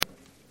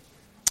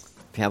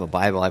If you have a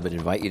Bible, I would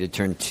invite you to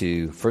turn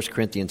to 1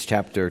 Corinthians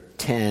chapter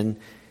 10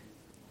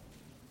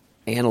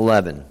 and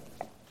 11.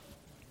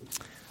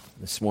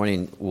 This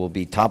morning will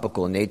be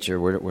topical in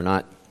nature. We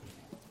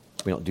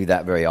don't do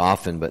that very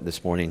often, but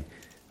this morning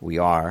we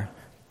are.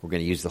 We're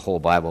going to use the whole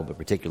Bible, but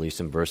particularly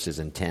some verses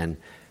in 10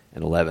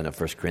 and 11 of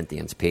 1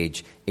 Corinthians,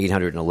 page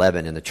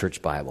 811 in the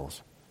church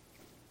Bibles.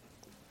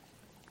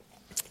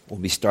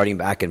 We'll be starting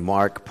back in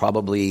Mark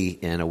probably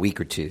in a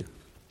week or two.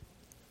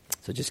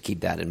 So just keep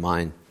that in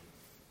mind.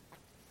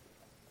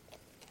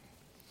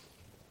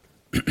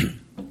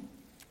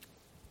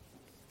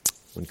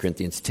 1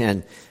 Corinthians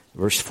 10,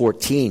 verse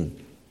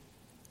 14.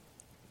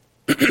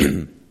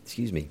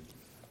 Excuse me.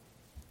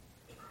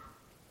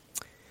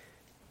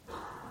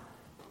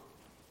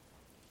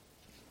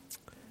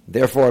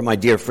 Therefore, my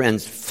dear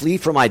friends, flee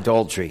from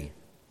idolatry.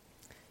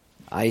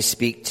 I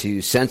speak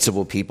to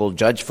sensible people.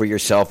 Judge for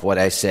yourself what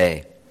I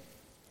say.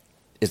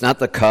 Is not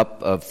the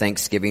cup of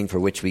thanksgiving for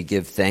which we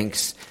give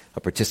thanks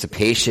a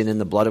participation in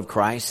the blood of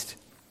Christ?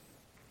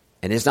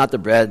 And is not the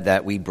bread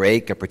that we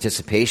break a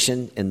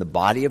participation in the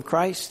body of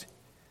Christ?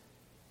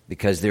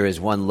 Because there is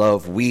one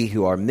loaf, we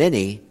who are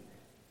many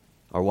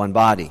are one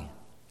body,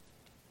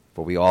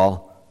 for we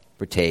all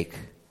partake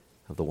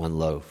of the one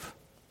loaf.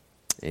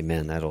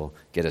 Amen. That'll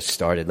get us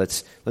started.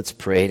 Let's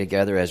pray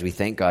together as we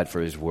thank God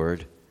for His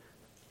Word.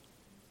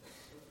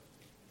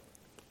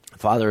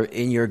 Father,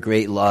 in your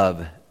great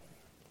love,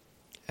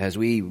 as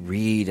we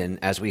read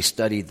and as we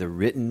study the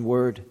written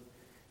Word,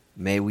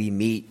 may we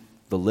meet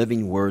the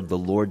living Word, the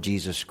Lord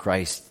Jesus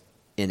Christ,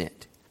 in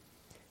it.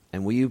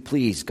 And will you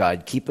please,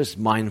 God, keep us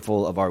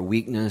mindful of our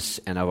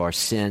weakness and of our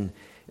sin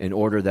in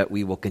order that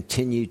we will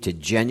continue to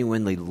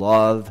genuinely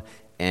love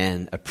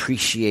and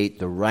appreciate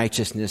the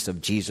righteousness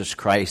of Jesus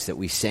Christ that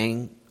we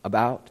sang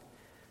about,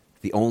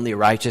 the only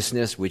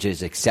righteousness which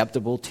is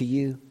acceptable to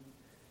you,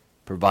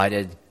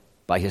 provided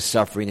by His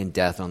suffering and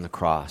death on the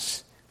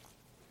cross.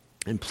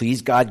 And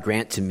please, God,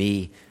 grant to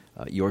me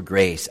your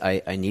grace.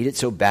 I need it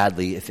so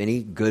badly. If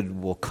any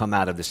good will come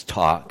out of this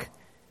talk.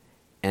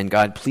 And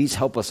God, please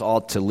help us all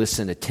to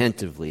listen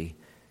attentively,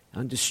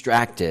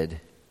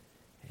 undistracted,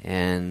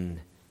 and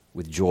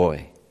with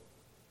joy.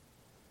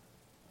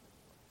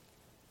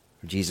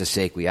 For Jesus'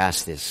 sake, we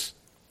ask this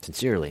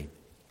sincerely.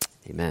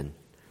 Amen.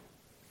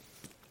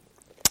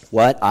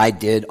 What I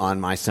did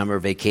on my summer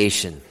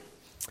vacation.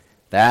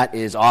 That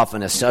is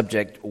often a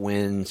subject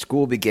when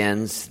school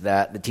begins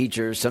that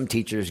some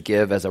teachers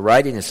give as a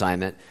writing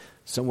assignment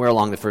somewhere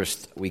along the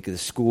first week of the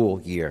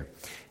school year.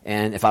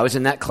 And if I was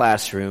in that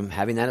classroom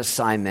having that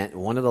assignment,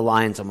 one of the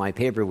lines on my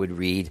paper would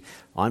read,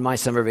 on my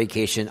summer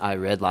vacation, I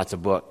read lots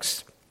of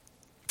books.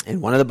 And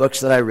one of the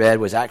books that I read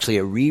was actually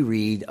a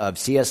reread of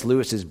C.S.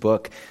 Lewis's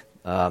book,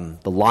 The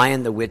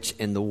Lion, the Witch,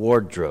 and the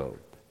Wardrobe.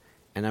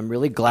 And I'm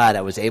really glad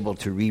I was able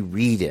to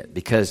reread it,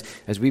 because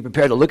as we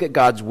prepare to look at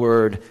God's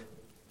Word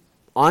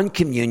on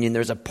communion,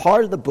 there's a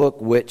part of the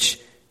book which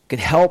can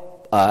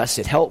help us.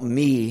 It helped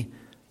me,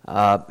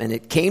 and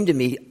it came to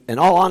me, in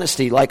all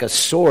honesty, like a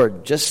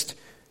sword, just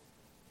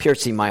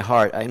piercing my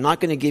heart. I'm not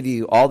going to give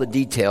you all the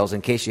details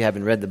in case you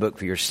haven't read the book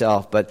for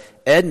yourself, but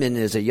Edmund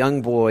is a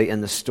young boy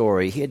in the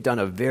story. He had done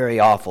a very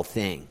awful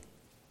thing.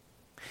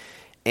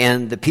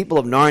 And the people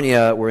of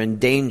Narnia were in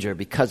danger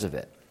because of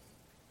it.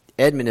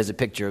 Edmund is a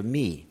picture of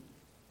me.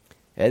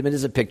 Edmund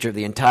is a picture of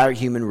the entire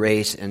human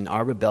race and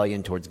our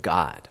rebellion towards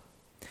God.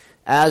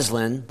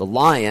 Aslan, the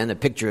lion, a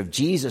picture of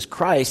Jesus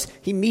Christ,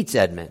 he meets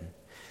Edmund.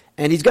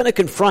 And he's going to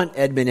confront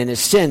Edmund in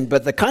his sin,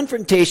 but the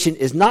confrontation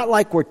is not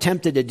like we're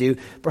tempted to do,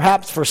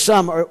 perhaps for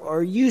some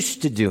are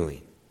used to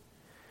doing.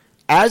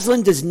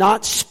 Aslan does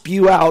not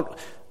spew out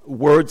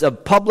words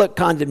of public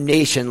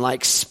condemnation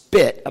like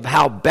spit of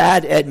how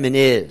bad Edmund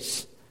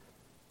is,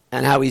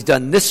 and how he's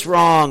done this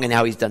wrong and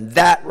how he's done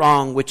that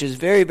wrong, which is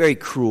very, very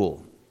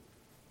cruel,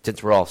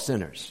 since we're all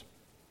sinners.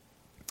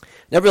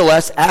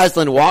 Nevertheless,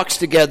 Aslan walks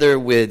together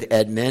with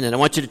Edmund, and I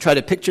want you to try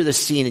to picture this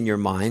scene in your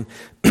mind.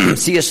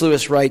 C.S.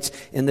 Lewis writes,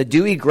 in the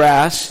dewy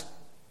grass,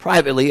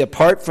 privately,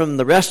 apart from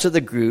the rest of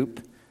the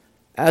group,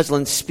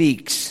 Aslan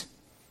speaks.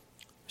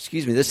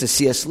 This is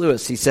C.S.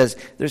 Lewis. He says,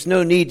 there's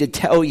no need to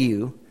tell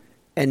you,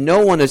 and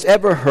no one has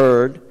ever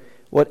heard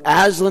what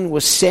Aslan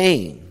was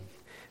saying,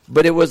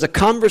 but it was a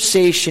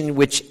conversation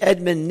which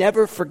Edmund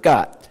never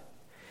forgot.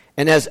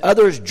 And as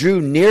others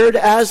drew near to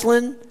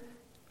Aslan,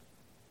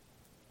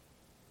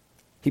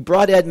 he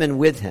brought Edmund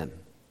with him.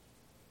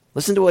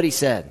 Listen to what he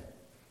said.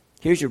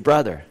 Here's your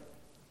brother.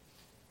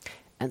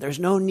 And there's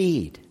no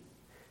need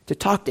to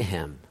talk to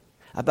him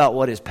about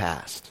what is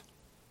past.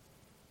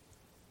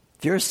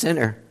 If you're a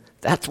sinner,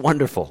 that's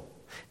wonderful.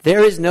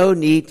 There is no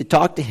need to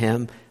talk to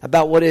him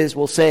about what is,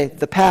 we'll say,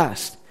 the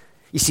past.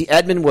 You see,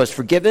 Edmund was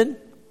forgiven,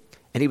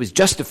 and he was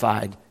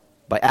justified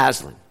by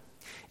Aslan.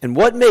 And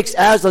what makes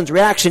Aslan's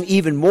reaction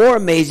even more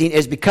amazing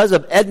is because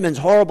of Edmund's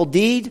horrible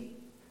deed,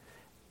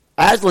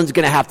 Aslan's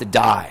going to have to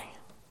die.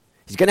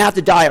 He's going to have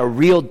to die a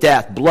real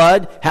death.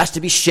 Blood has to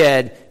be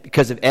shed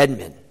because of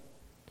Edmund.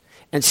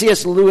 And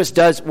C.S. Lewis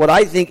does what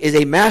I think is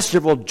a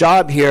masterful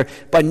job here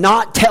by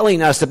not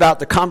telling us about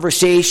the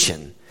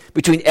conversation,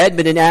 between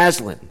Edmund and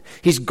Aslan.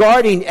 He's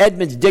guarding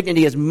Edmund's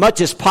dignity as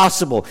much as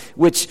possible,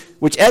 which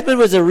Edmund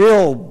was a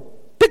real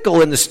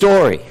pickle in the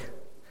story.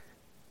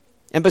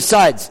 And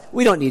besides,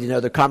 we don't need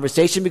another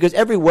conversation because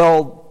every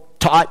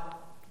well-taught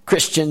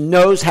Christian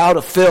knows how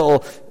to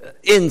fill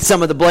in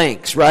some of the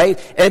blanks, right?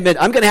 Edmund,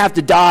 I'm going to have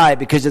to die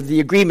because of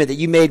the agreement that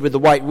you made with the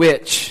White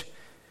Witch.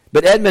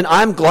 But Edmund,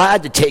 I'm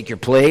glad to take your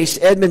place.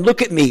 Edmund,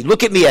 look at me,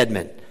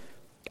 Edmund.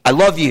 I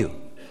love you.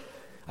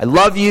 I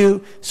love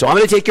you, so I'm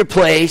going to take your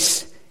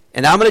place,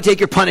 and I'm going to take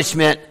your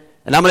punishment,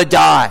 and I'm going to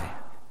die.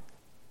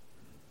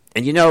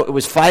 And you know, it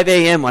was 5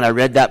 a.m. when I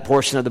read that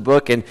portion of the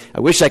book, and I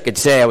wish I could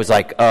say I was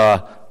like,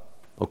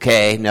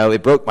 okay, no,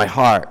 it broke my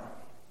heart.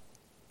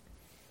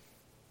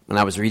 When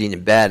I was reading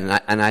in bed,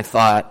 and I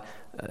thought,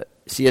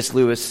 C.S.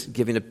 Lewis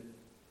giving a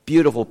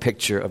beautiful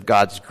picture of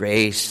God's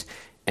grace,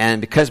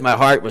 and because my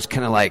heart was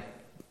kind of like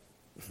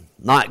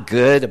not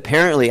good,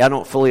 apparently I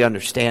don't fully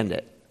understand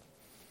it.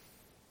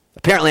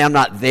 Apparently I'm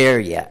not there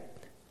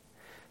yet.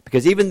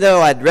 Because even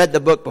though I'd read the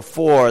book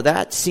before,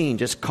 that scene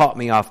just caught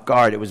me off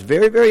guard. It was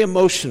very, very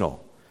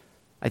emotional.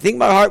 I think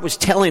my heart was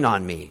telling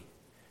on me.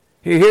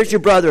 Here's your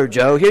brother,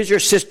 Joe. Here's your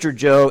sister,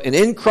 Joe. And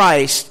in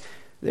Christ,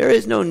 there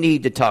is no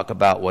need to talk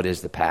about what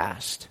is the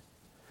past.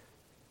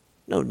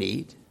 No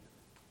need.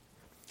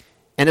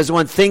 And as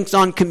one thinks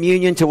on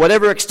communion, to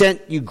whatever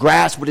extent you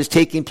grasp what is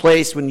taking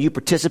place when you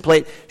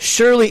participate,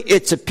 surely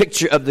it's a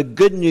picture of the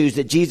good news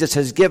that Jesus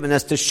has given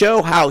us to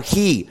show how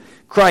He,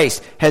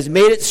 Christ, has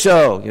made it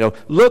so. You know,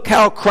 look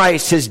how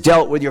Christ has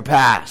dealt with your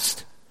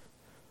past.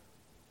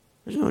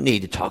 There's no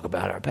need to talk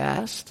about our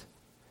past.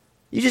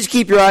 You just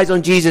keep your eyes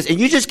on Jesus, and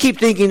you just keep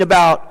thinking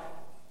about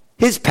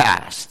His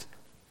past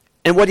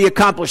and what He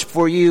accomplished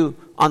for you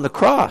on the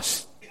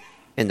cross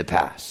in the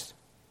past.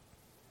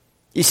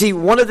 You see,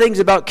 one of the things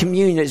about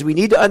communion is we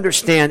need to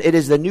understand it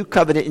is the new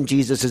covenant in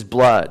Jesus'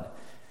 blood.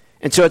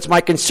 And so it's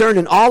my concern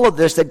in all of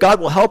this that God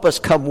will help us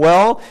come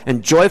well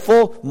and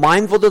joyful,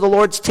 mindful to the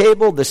Lord's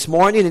table this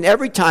morning and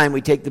every time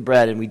we take the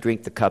bread and we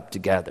drink the cup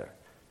together.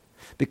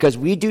 Because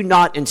we do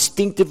not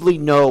instinctively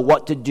know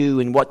what to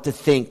do and what to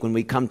think when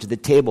we come to the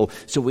table,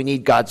 so we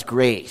need God's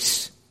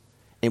grace.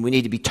 And we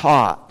need to be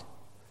taught.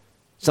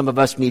 Some of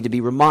us need to be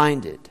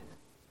reminded.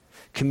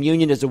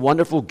 Communion is a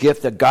wonderful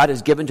gift that God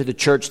has given to the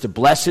church to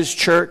bless His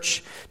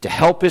church, to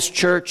help His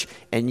church,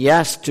 and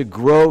yes, to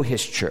grow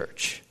His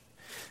church.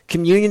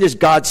 Communion is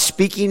God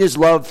speaking His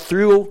love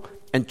through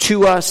and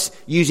to us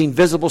using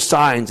visible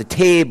signs, a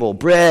table,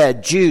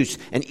 bread, juice,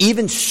 and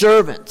even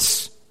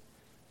servants.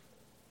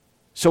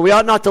 So we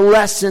ought not to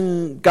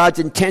lessen God's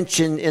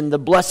intention in the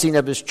blessing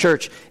of His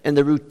church and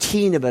the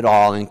routine of it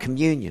all in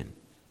communion.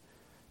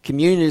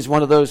 Communion is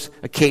one of those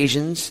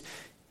occasions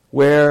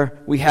where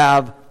we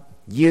have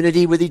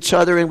unity with each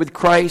other and with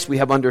Christ. We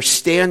have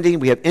understanding.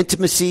 We have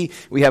intimacy.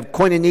 We have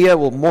koinonia.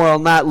 We'll more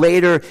on that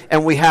later.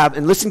 And we have,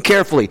 and listen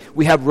carefully,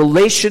 we have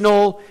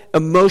relational,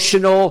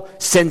 emotional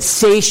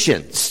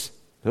sensations.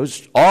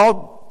 Those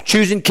all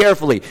choosing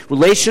carefully.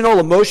 Relational,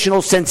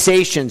 emotional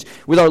sensations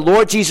with our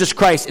Lord Jesus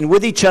Christ and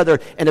with each other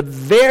in a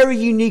very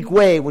unique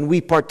way when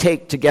we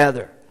partake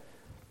together.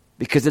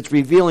 Because it's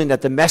revealing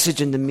that the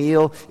message in the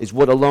meal is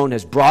what alone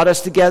has brought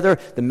us together.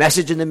 The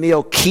message in the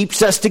meal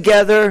keeps us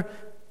together.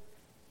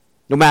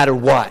 No matter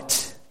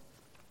what.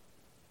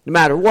 No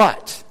matter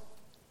what.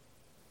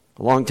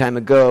 A long time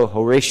ago,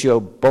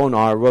 Horatio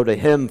Bonar wrote a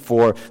hymn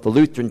for the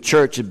Lutheran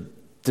Church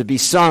to be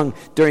sung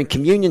during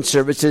communion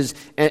services.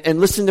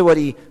 And listen to what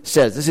he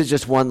says. This is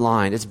just one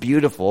line. It's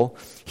beautiful.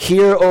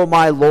 Here, O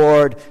my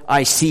Lord,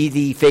 I see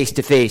Thee face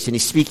to face. And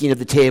he's speaking of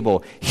the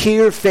table.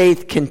 Here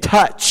faith can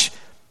touch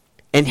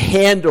and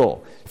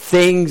handle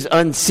things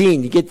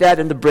unseen. You get that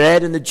in the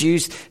bread and the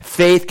juice?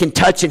 Faith can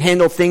touch and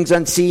handle things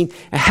unseen.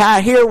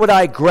 Here would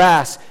I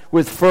grasp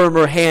with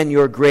firmer hand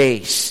your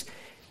grace,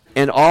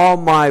 and all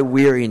my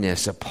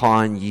weariness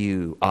upon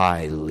you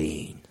I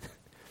lean.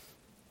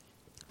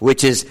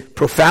 Which is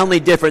profoundly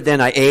different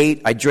than I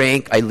ate, I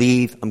drank, I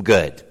leave, I'm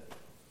good.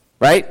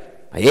 Right?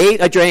 I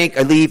ate, I drank,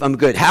 I leave, I'm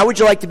good. How would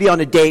you like to be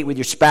on a date with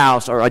your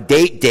spouse or a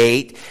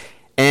date,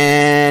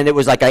 and it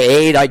was like I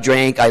ate, I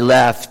drank, I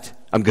left,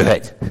 I'm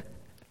good?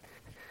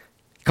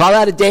 Call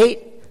that a date?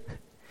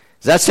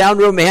 Does that sound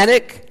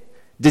romantic,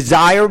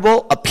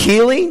 desirable,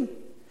 appealing?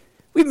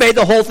 We've made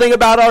the whole thing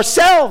about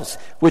ourselves,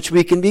 which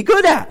we can be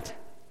good at.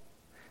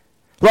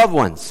 Loved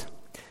ones,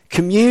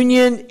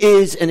 communion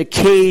is an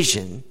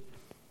occasion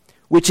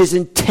which is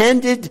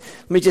intended,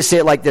 let me just say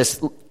it like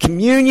this.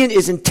 Communion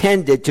is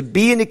intended to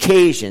be an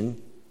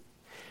occasion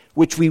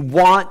which we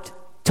want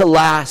to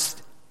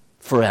last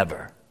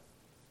forever.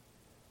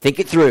 Think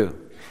it through.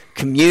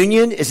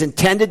 Communion is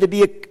intended to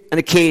be an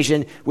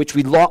occasion which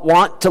we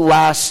want to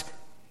last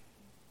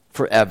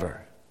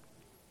forever.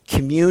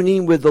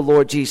 Communing with the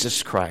Lord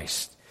Jesus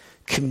Christ.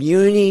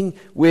 Communing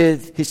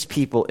with His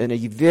people in a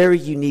very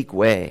unique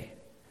way.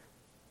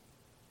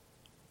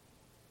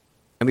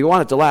 And we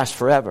want it to last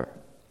forever.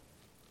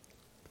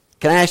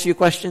 Can I ask you a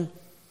question?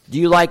 Do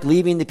you like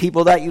leaving the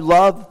people that you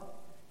love?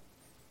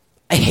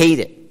 I hate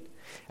it.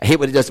 I hate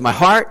what it does to my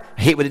heart.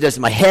 I hate what it does to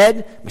my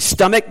head, my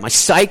stomach, my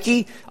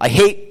psyche. I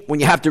hate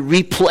when you have to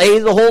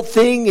replay the whole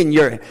thing in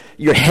your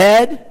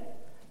head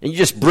and you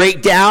just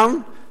break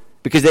down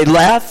because they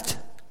left.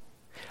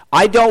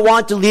 I don't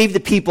want to leave the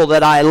people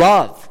that I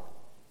love.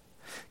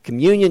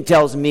 Communion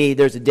tells me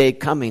there's a day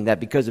coming that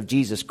because of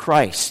Jesus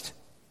Christ,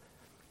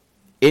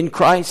 in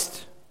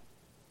Christ,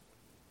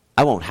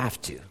 I won't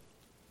have to.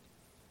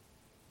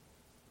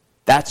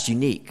 That's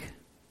unique.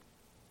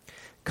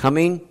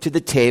 Coming to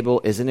the table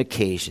is an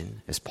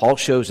occasion, as Paul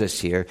shows us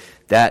here,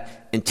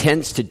 that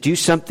intends to do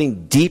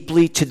something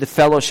deeply to the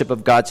fellowship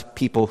of God's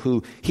people,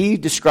 who he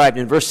described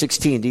in verse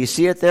 16. Do you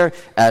see it there?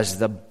 As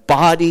the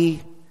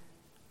body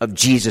of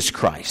Jesus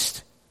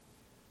Christ.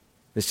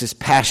 This is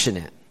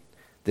passionate.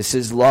 This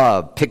is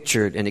love,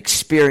 pictured and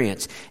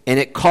experienced. And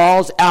it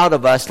calls out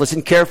of us,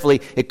 listen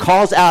carefully, it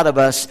calls out of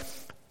us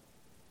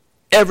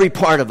every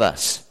part of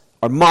us.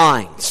 Our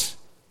minds,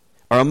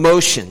 our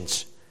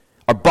emotions,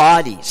 our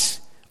bodies,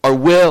 our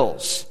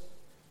wills,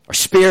 our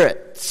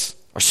spirits,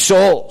 our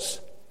souls.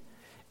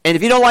 And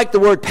if you don't like the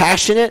word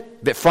passionate,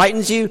 if it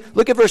frightens you,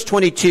 look at verse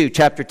 22,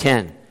 chapter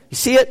 10. You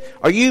see it?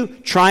 Are you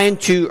trying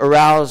to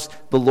arouse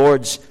the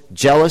Lord's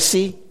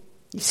jealousy?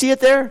 You see it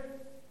there?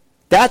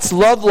 That's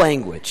love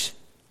language,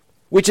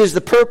 which is the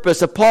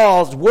purpose of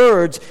Paul's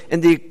words in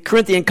the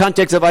Corinthian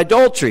context of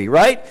idolatry,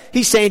 right?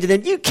 He's saying to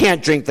them, you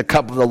can't drink the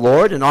cup of the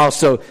Lord and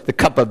also the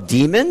cup of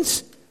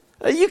demons.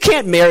 You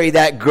can't marry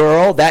that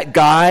girl, that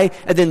guy,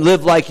 and then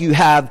live like you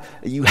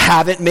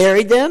haven't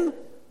married them.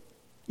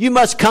 You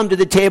must come to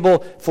the table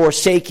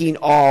forsaking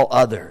all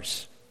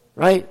others,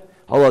 right?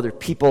 All other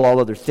people,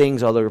 all other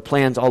things, all other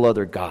plans, all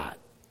other God.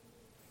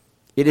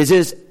 It is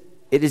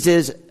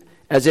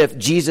as if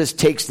Jesus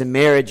takes the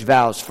marriage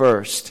vows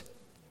first,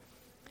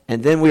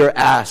 and then we are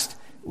asked,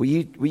 will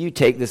you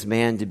take this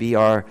man to be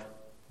our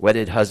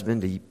wedded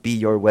husband, to be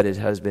your wedded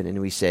husband? And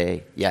we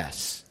say,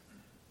 yes.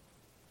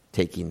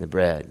 Taking the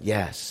bread,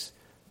 yes,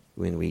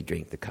 when we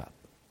drink the cup.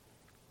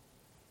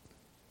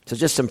 So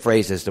just some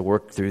phrases to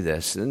work through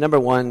this. Number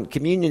one,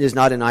 communion is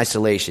not in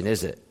isolation,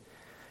 is it?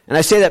 And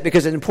I say that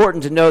because it's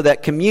important to know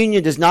that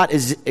communion does not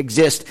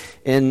exist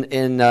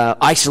in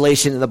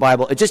isolation in the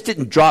Bible. It just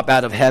didn't drop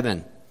out of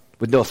heaven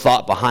with no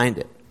thought behind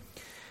it.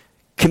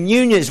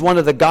 Communion is one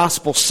of the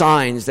gospel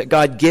signs that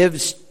God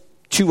gives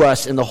to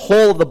us in the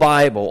whole of the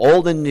Bible,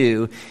 Old and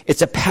New.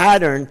 It's a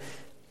pattern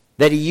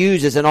that he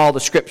uses in all the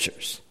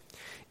scriptures.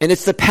 And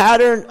it's the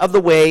pattern of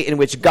the way in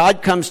which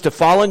God comes to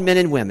fallen men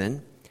and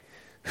women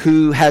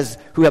who have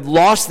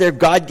lost their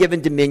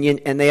God-given dominion,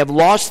 and they have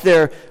lost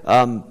their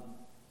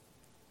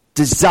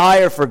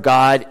desire for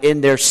God in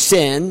their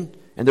sin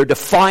and their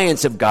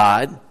defiance of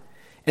God.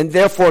 And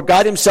therefore,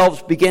 God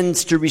himself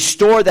begins to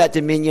restore that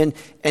dominion,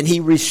 and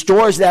he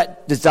restores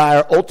that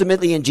desire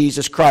ultimately in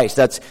Jesus Christ.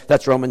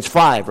 That's Romans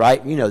 5,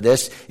 right? You know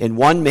this. In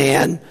one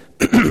man,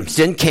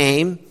 sin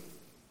came,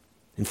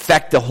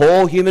 infect the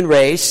whole human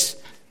race.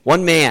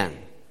 One man.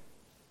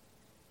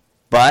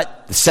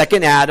 But the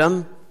second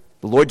Adam,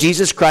 the Lord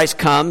Jesus Christ,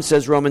 comes,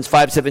 says Romans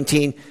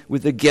 5:17,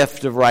 with the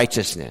gift of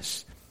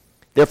righteousness.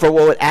 Therefore,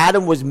 what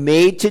Adam was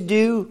made to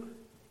do,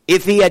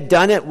 if he had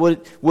done it,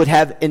 would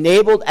have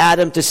enabled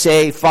Adam to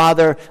say,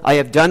 Father, I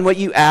have done what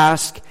you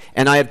ask,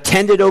 and I have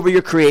tended over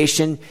your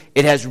creation.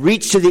 It has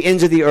reached to the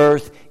ends of the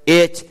earth.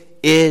 It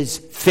is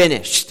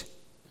finished.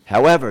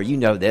 However, you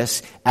know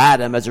this,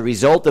 Adam, as a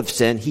result of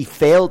sin, he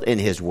failed in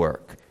his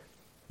work.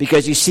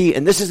 Because you see,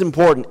 and this is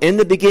important, in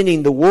the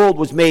beginning the world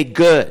was made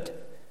good,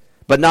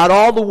 but not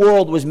all the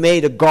world was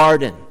made a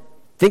garden.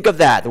 Think of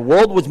that. The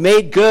world was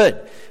made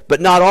good,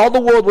 but not all the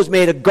world was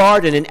made a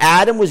garden. And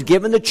Adam was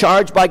given the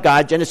charge by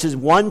God, Genesis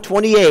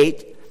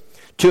 1:28,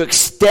 to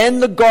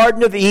extend the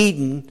Garden of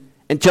Eden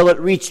until it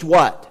reached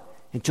what?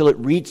 Until it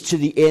reached to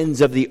the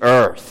ends of the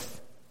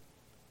earth.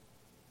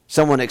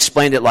 Someone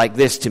explained it like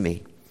this to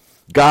me.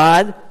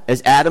 God,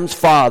 as Adam's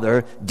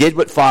father, did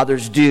what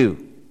fathers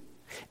do.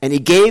 And he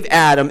gave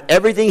Adam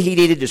everything he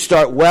needed to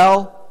start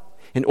well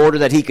in order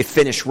that he could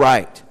finish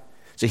right.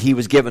 So he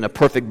was given a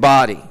perfect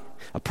body,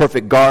 a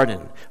perfect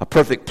garden, a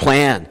perfect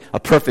plan, a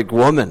perfect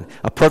woman,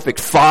 a perfect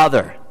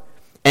father.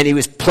 And he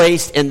was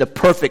placed in the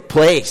perfect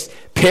place,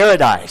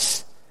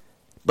 paradise.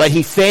 But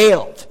he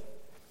failed.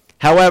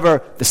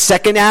 However, the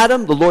second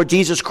Adam, the Lord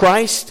Jesus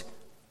Christ,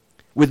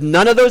 with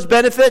none of those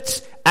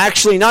benefits,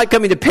 actually not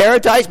coming to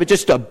paradise, but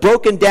just a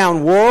broken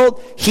down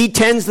world. He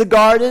tends the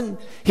garden.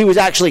 He was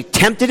actually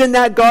tempted in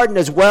that garden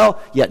as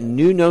well, yet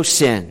knew no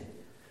sin.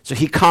 So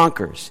he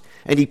conquers.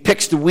 And he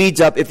picks the weeds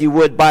up, if you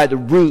would, by the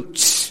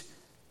roots,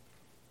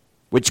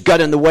 which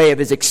got in the way of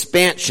his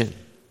expansion.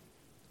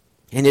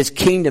 And his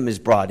kingdom is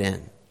brought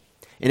in.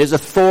 And his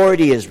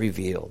authority is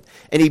revealed.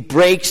 And he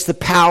breaks the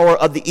power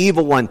of the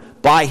evil one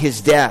by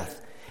his death.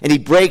 And he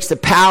breaks the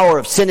power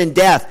of sin and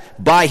death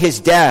by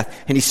his death.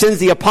 And he sends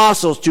the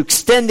apostles to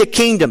extend the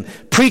kingdom,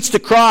 preach the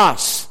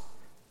cross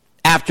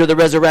after the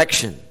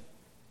resurrection.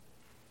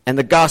 And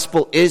the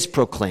gospel is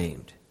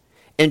proclaimed.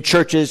 and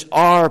churches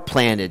are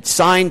planted.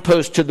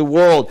 Signposts to the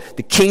world.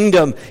 The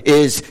kingdom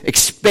is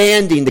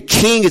expanding. The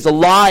king is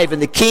alive,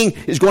 and the king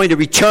is going to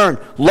return.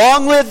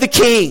 Long live the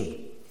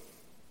king!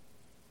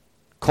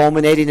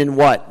 Culminating in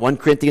what? 1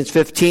 Corinthians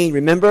 15,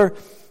 remember?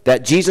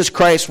 That Jesus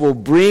Christ will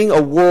bring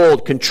a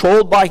world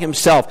controlled by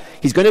himself.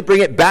 He's going to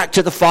bring it back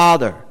to the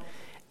Father.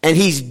 And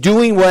he's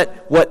doing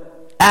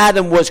what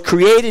Adam was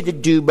created to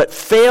do but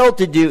failed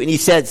to do. And he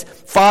says,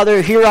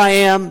 Father, here I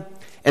am,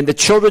 and the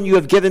children you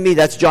have given me,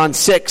 that's John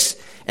 6,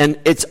 and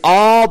it's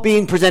all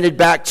being presented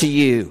back to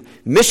you.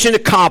 Mission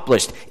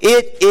accomplished.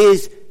 It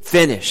is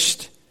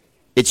finished.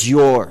 It's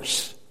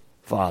yours,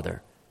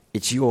 Father.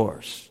 It's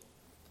yours.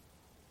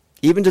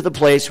 Even to the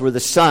place where the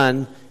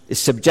Son is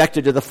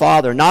subjected to the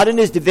Father, not in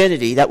his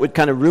divinity, that would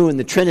kind of ruin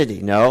the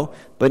Trinity, no,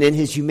 but in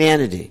his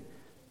humanity.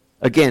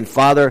 Again,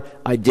 Father,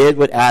 I did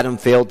what Adam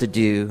failed to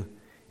do,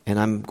 and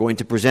I'm going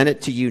to present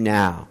it to you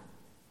now.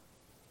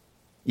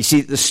 You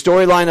see, the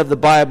storyline of the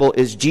Bible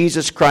is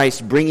Jesus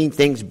Christ bringing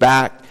things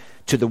back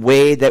to the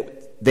way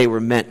that they were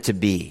meant to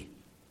be.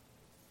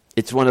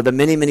 It's one of the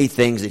many, many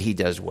things that he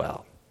does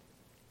well.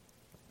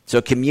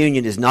 So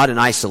communion is not in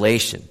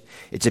isolation.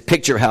 It's a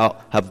picture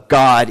of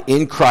God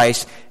in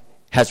Christ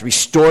has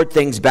restored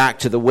things back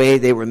to the way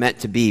they were meant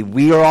to be.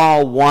 We are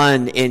all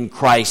one in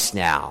Christ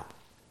now.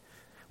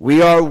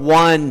 We are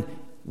one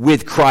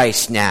with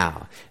Christ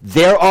now.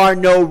 There are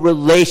no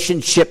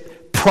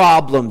relationship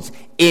problems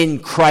in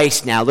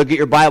Christ now. Look at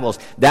your Bibles.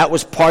 That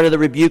was part of the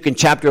rebuke in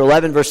chapter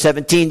 11, verse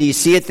 17. Do you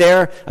see it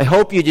there? I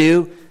hope you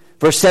do.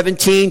 Verse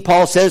 17,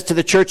 Paul says to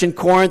the church in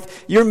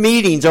Corinth, your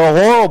meetings are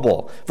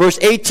horrible. Verse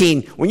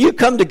 18, when you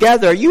come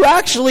together, you're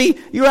actually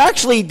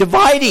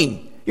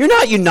dividing. You're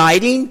not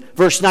uniting.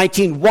 Verse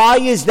 19, why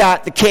is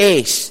that the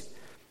case?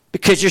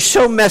 Because you're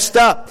so messed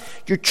up.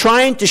 You're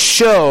trying to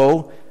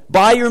show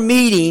by your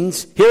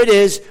meetings, here it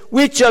is,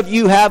 which of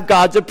you have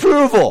God's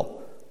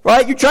approval.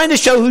 Right? You're trying to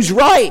show who's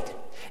right.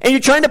 And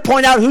you're trying to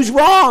point out who's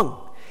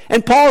wrong.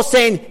 And Paul's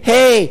saying,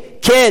 hey,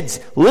 kids,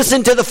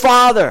 listen to the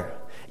Father.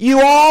 You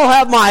all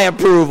have my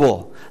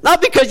approval.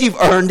 Not because you've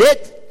earned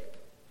it,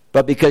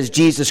 but because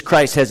Jesus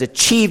Christ has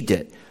achieved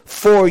it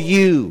for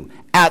you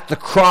at the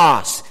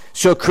cross.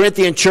 So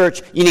Corinthian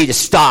church, you need to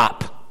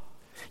stop.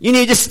 You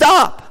need to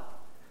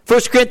stop. 1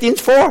 Corinthians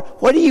 4,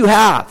 what do you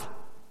have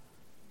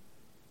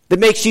that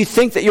makes you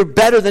think that you're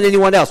better than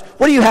anyone else?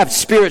 What do you have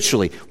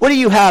spiritually? What do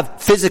you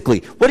have physically?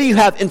 What do you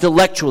have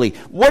intellectually?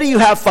 What do you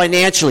have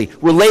financially,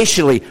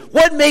 relationally?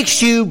 What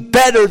makes you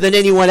better than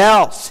anyone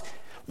else?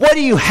 What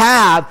do you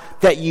have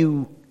that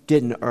you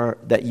didn't earn,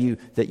 that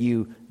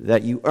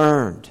you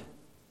earned?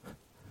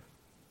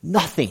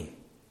 Nothing.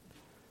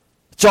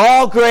 It's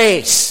all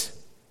grace.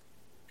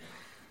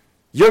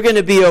 You're going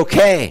to be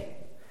okay.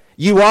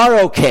 You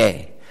are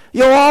okay.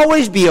 You'll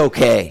always be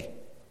okay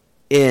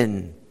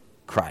in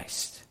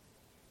Christ.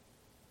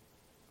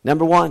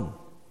 Number one,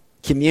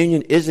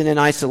 communion isn't in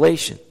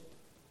isolation.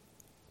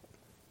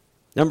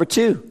 Number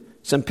two,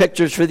 some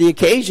pictures for the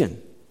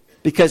occasion.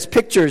 Because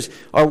pictures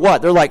are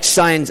what? They're like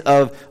signs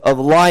of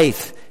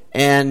life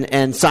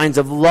and signs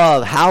of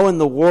love. How in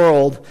the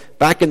world,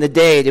 back in the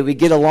day, did we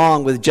get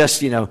along with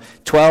just,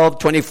 12,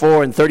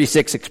 24, and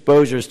 36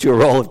 exposures to a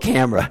roll of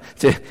camera?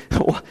 Do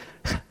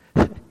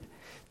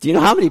you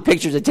know how many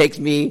pictures it takes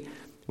me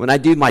when I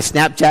do my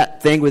Snapchat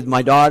thing with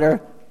my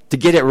daughter to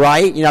get it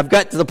right? I've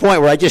got to the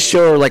point where I just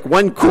show her like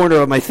one corner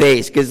of my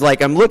face because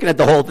I'm looking at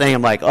the whole thing.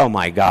 I'm like, oh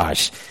my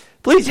gosh.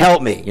 Please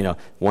help me.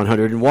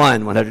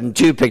 101,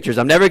 102 pictures.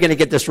 I'm never going to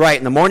get this right.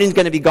 And the morning's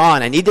going to be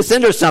gone. I need to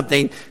send her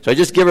something. So I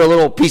just give her a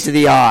little piece of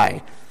the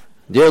eye.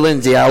 Dear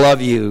Lindsay, I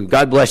love you.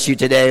 God bless you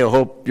today. I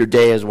hope your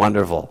day is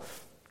wonderful.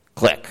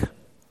 Click.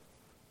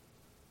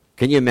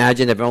 Can you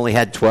imagine if I only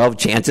had 12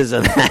 chances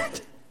of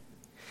that?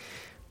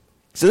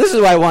 So this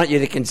is what I want you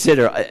to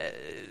consider.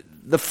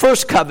 The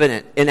first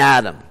covenant in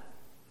Adam,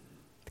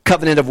 the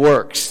covenant of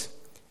works,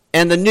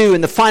 and the new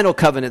and the final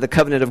covenant, the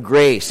covenant of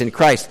grace in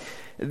Christ.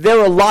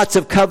 There are lots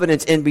of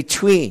covenants in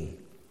between.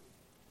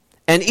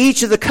 And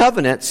each of the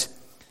covenants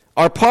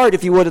are part,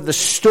 if you would, of the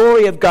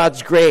story of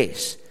God's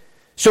grace.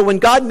 So when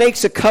God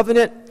makes a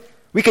covenant,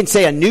 we can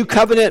say a new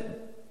covenant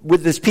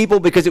with his people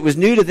because it was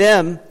new to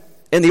them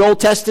in the Old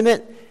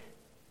Testament.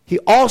 He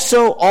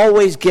also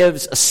always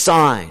gives a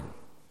sign,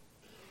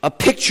 a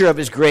picture of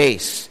his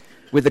grace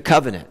with the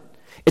covenant.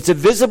 It's a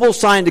visible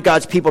sign to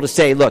God's people to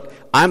say, look,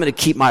 I'm going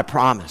to keep my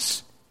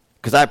promise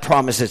because I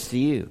promise this to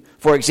you.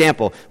 For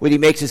example, when he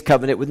makes his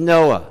covenant with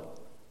Noah,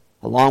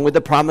 along with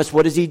the promise,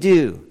 what does he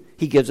do?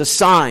 He gives a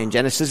sign,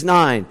 Genesis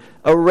 9,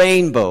 a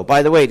rainbow.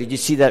 By the way, did you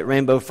see that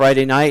rainbow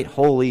Friday night?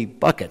 Holy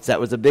buckets, that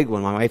was a big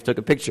one. My wife took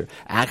a picture,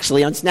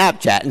 actually on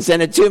Snapchat, and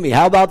sent it to me.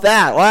 How about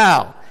that?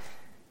 Wow.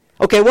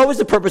 Okay, what was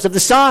the purpose of the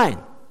sign?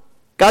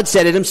 God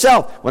said it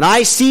himself. When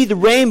I see the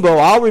rainbow,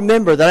 I'll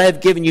remember that I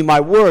have given you my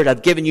word.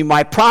 I've given you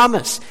my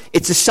promise.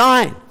 It's a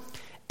sign.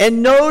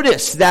 And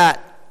notice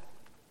that,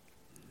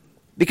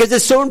 because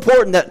it's so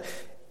important that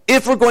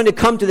if we're going to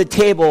come to the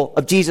table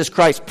of Jesus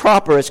Christ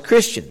proper as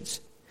Christians,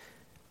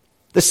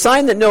 the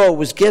sign that Noah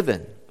was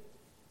given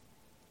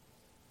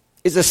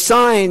is a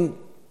sign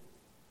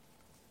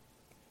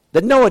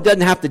that Noah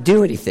doesn't have to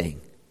do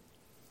anything.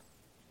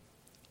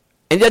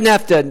 And he doesn't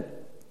have to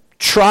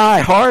try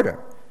harder.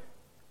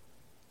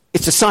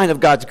 It's a sign of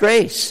God's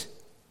grace.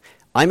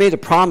 I made a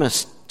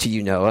promise to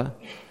you, Noah,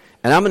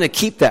 and I'm going to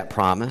keep that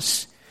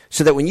promise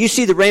so that when you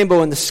see the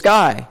rainbow in the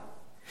sky,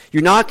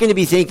 you're not going to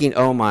be thinking,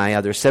 oh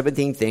my, there's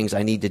 17 things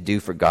I need to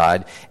do for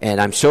God, and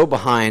I'm so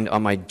behind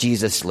on my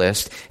Jesus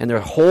list, and there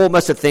are a whole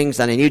mess of things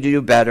that I need to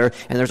do better,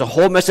 and there's a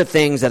whole mess of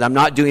things that I'm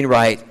not doing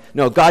right.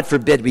 No, God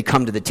forbid we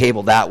come to the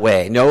table that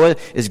way. Noah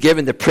is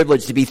given the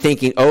privilege to be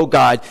thinking, oh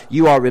God,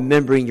 you are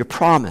remembering your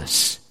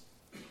promise,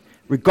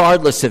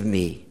 regardless of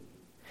me.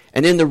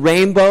 And in the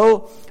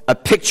rainbow, a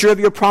picture of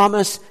your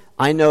promise,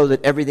 I know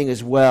that everything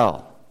is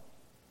well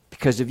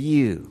because of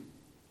you,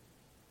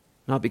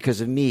 not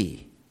because of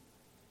me.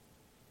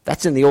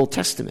 That's in the Old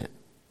Testament.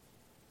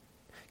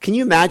 Can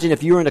you imagine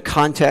if you were in a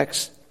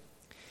context,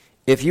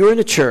 if you were in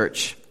a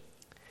church,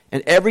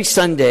 and every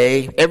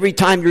Sunday, every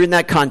time you're in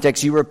that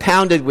context, you were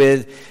pounded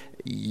with,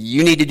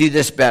 you need to do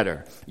this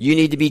better. You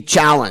need to be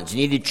challenged.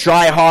 You need to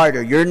try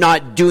harder. You're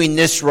not doing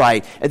this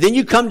right. And then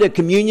you come to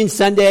Communion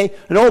Sunday,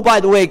 and oh, by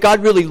the way,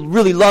 God really,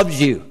 really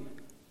loves you.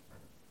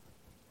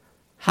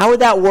 How would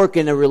that work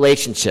in a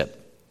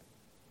relationship,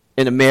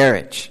 in a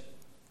marriage?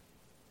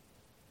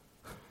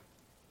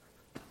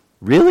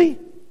 Really?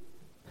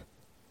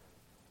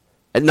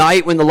 At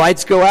night when the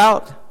lights go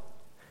out,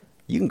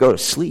 you can go to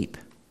sleep.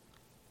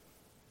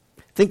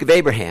 Think of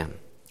Abraham.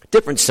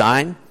 Different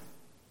sign.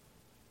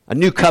 A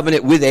new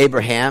covenant with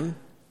Abraham.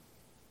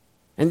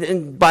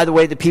 And by the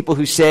way, the people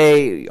who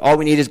say all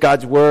we need is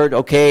God's word,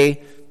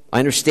 okay, I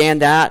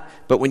understand that.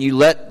 But when you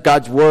let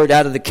God's word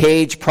out of the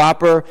cage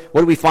proper,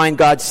 what do we find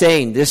God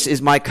saying? This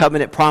is my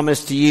covenant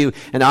promise to you,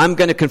 and I'm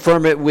going to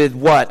confirm it with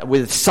what?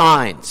 With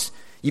signs.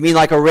 You mean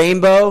like a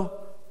rainbow?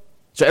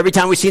 So every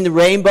time we've seen the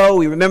rainbow,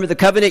 we remember the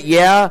covenant?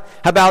 Yeah.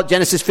 How about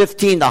Genesis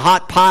 15, the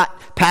hot pot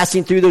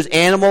passing through those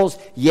animals?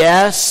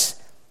 Yes.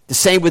 The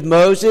same with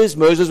Moses.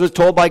 Moses was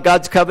told by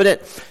God's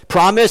covenant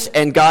promise,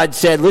 and God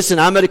said, listen,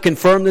 I'm going to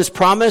confirm this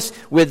promise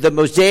with the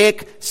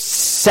Mosaic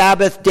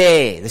Sabbath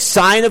day, the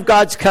sign of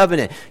God's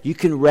covenant. You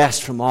can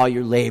rest from all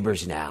your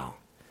labors now.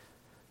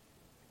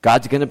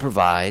 God's going to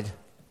provide.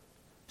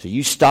 So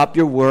you stop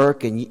your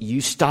work, and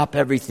you stop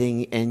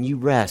everything, and you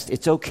rest.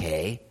 It's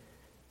okay.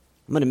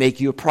 I'm going to make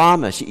you a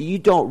promise. You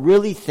don't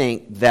really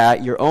think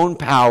that your own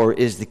power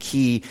is the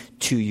key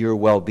to your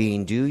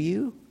well-being, do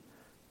you?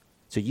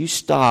 So you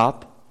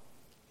stop,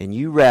 and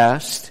you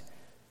rest,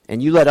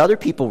 and you let other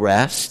people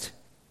rest,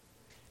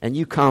 and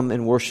you come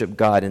and worship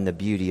God in the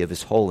beauty of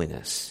His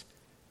holiness.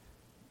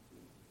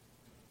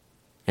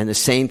 And the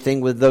same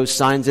thing with those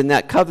signs in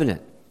that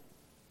covenant.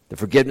 The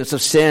forgiveness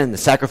of sin, the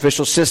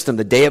sacrificial system,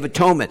 the Day of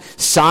Atonement.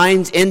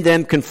 Signs in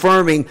them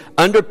confirming,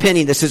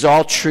 underpinning, this is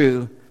all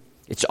true.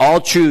 It's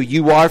all true.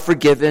 You are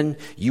forgiven.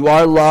 You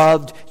are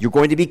loved. You're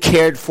going to be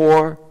cared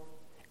for.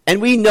 And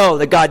we know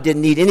that God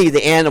didn't need any of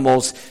the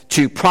animals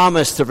to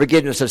promise the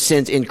forgiveness of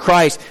sins in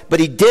Christ. But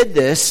He did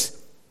this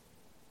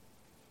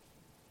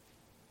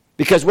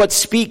because what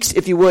speaks,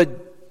 if you would,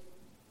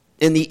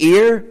 in the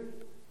ear,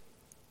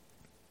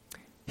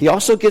 He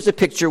also gives a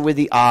picture with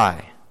the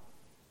eye.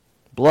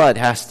 Blood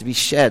has to be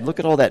shed. Look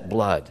at all that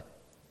blood.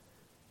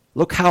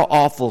 Look how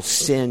awful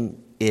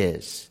sin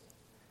is.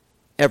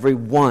 Every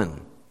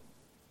one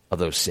of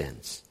those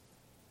sins.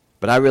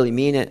 But I really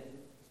mean it.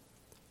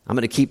 I'm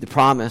going to keep the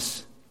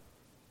promise,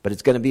 but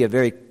it's going to be a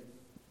very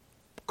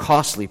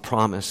costly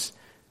promise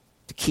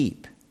to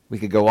keep. We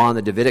could go on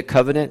the Davidic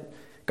covenant.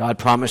 God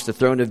promised the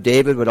throne of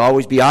David would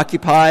always be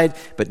occupied,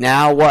 but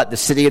now what? The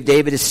city of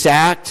David is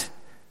sacked.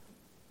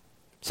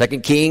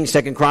 2 Kings,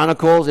 2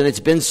 Chronicles, and it's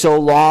been so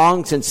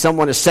long since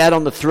someone has sat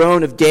on the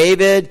throne of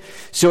David,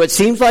 so it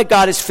seems like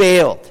God has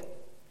failed.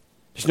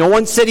 There's no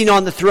one sitting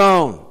on the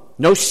throne.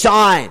 No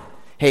sign.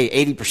 Hey,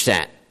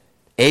 80%.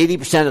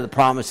 80% of the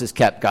promises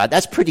kept, God.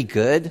 That's pretty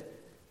good.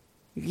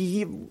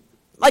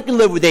 I can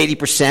live with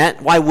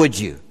 80%. Why would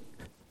you?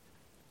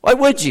 Why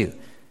would you?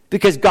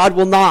 Because God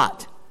will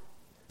not.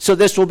 So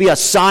this will be a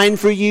sign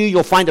for you.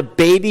 You'll find a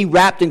baby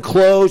wrapped in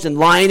clothes and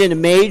lying in a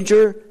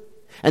manger.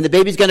 And the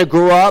baby's going to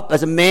grow up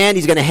as a man.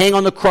 He's going to hang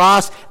on the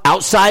cross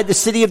outside the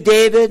city of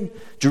David,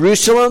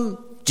 Jerusalem,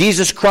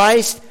 Jesus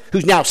Christ,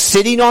 who's now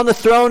sitting on the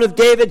throne of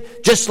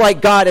David, just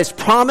like God has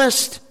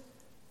promised.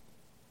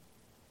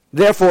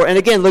 Therefore, and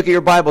again, look at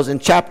your Bibles in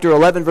chapter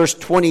 11, verse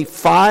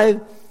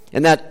 25.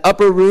 In that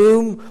upper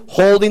room,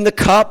 holding the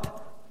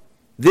cup,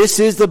 this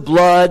is the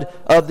blood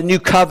of the new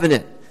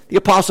covenant. The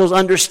apostles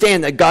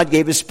understand that God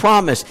gave His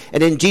promise.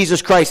 And in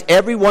Jesus Christ,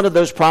 every one of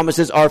those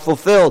promises are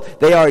fulfilled.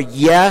 They are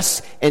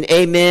yes and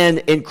amen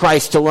in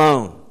Christ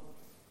alone.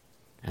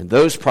 And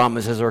those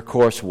promises are, of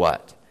course,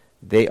 what?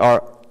 They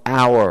are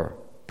our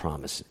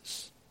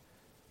promises.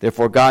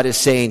 Therefore, God is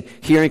saying,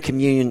 here in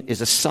communion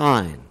is a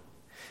sign.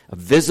 A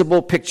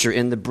visible picture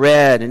in the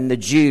bread and the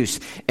juice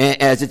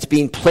as it's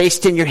being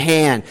placed in your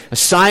hand. A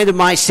sign of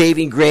my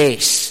saving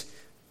grace.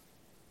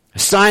 A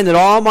sign that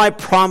all my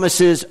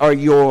promises are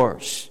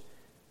yours.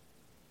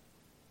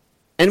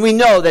 And we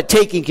know that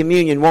taking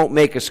communion won't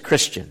make us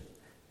Christian.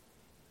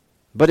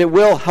 But it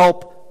will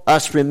help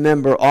us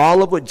remember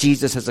all of what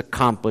Jesus has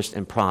accomplished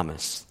and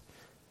promised,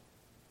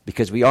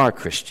 because we are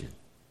Christian.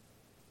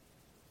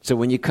 So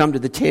when you come to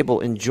the table,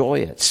 enjoy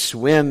it.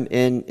 Swim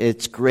in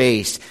its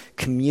grace.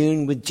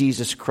 Commune with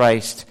Jesus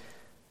Christ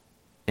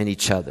and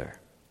each other.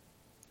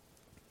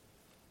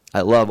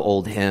 I love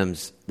old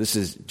hymns. This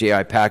is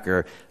J.I.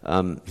 Packer.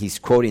 He's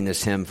quoting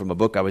this hymn from a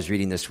book I was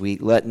reading this week.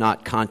 Let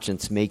not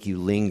conscience make you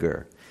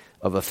linger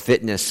of a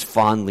fitness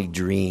fondly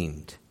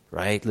dreamed.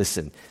 Right?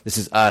 Listen, this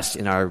is us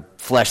in our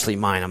fleshly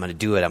mind. I'm going to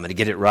do it. I'm going to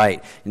get it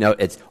right.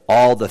 It's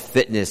all the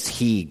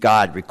fitness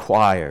God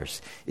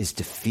requires is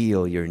to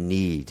feel your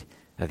need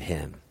of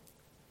him.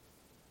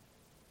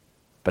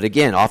 But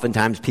again,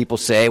 oftentimes people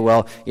say,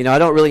 well, I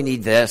don't really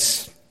need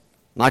this.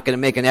 I'm not going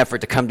to make an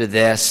effort to come to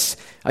this.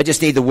 I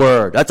just need the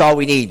Word. That's all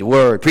we need, the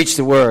Word. Preach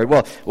the Word.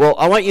 Well,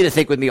 I want you to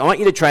think with me. I want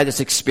you to try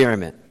this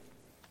experiment.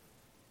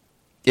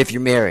 If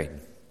you're married.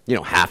 You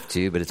don't have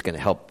to, but it's going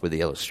to help with the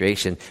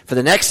illustration. For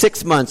the next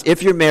 6 months,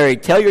 if you're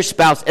married, tell your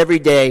spouse every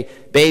day,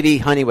 baby,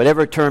 honey,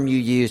 whatever term you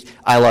use,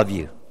 I love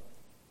you.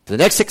 For the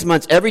next 6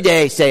 months, every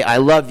day, say, I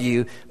love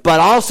you. But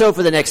also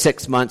for the next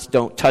 6 months,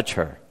 don't touch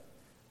her.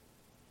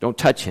 Don't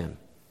touch him.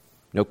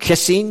 No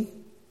kissing,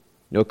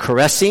 no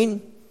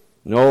caressing,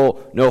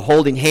 no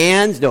holding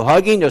hands, no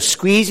hugging, no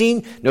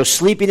squeezing, no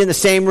sleeping in the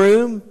same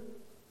room.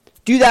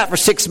 Do that for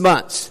 6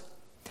 months.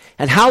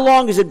 And how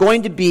long is it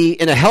going to be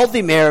in a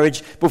healthy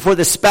marriage before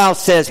the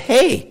spouse says,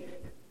 hey,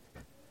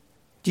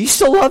 do you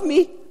still love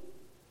me?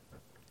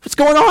 What's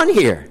going on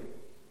here?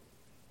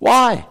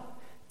 Why?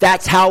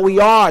 That's how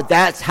we are.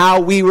 That's how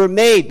we were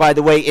made, by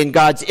the way, in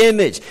God's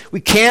image.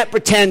 We can't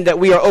pretend that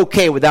we are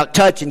okay without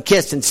touch and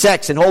kiss and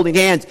sex and holding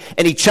hands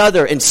and each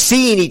other and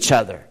seeing each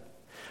other.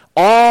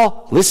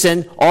 All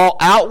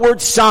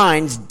outward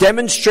signs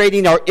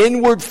demonstrating our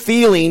inward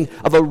feeling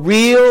of a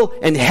real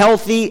and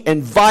healthy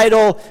and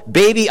vital,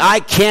 baby,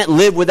 I can't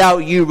live without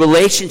you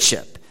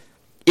relationship.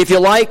 If you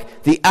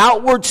like, the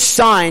outward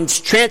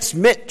signs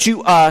transmit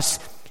to us,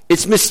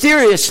 it's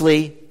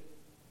mysteriously,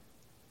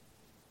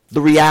 the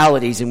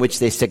realities in which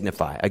they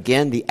signify.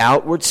 Again, the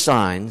outward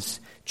signs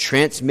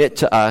transmit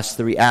to us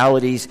the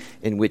realities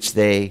in which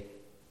they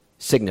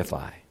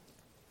signify.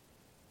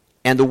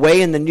 And the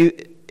way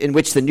in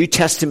which the New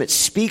Testament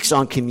speaks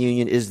on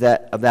communion is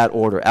that of that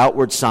order.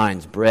 Outward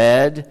signs,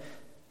 bread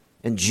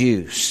and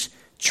juice,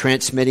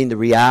 transmitting the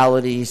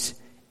realities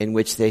in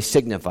which they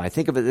signify.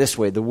 Think of it this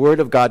way. The Word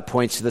of God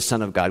points to the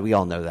Son of God. We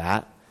all know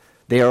that.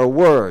 They are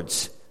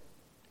words,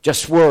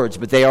 just words,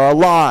 but they are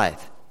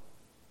alive.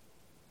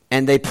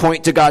 And they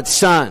point to God's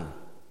Son.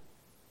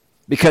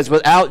 Because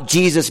without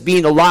Jesus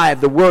being alive,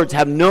 the words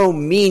have no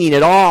meaning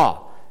at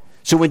all.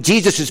 So when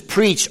Jesus is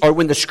preached or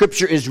when the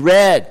Scripture is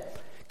read,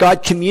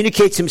 God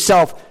communicates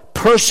himself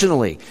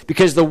personally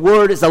because the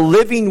Word is a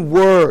living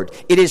Word.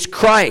 It is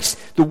Christ.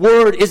 The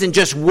Word isn't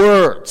just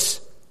words.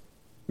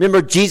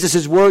 Remember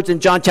Jesus' words in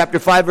John chapter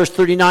 5, verse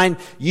 39,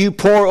 you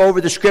pore over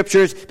the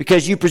Scriptures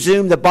because you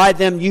presume that by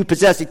them you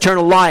possess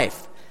eternal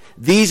life.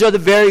 These are the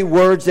very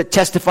words that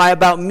testify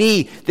about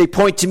me. They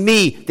point to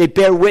me. They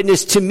bear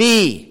witness to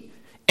me.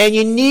 And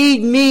you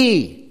need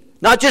me.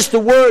 Not just the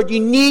Word. You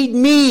need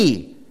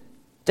me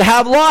to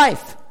have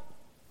life.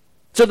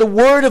 So the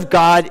Word of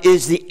God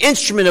is the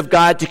instrument of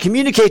God to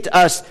communicate to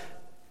us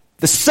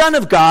the Son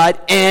of God,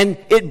 and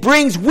it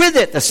brings with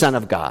it the Son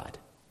of God.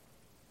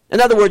 In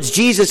other words,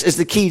 Jesus is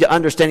the key to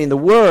understanding the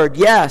Word,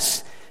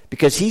 yes,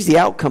 because he's the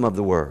outcome of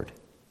the Word.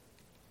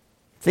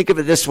 Think of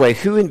it this way.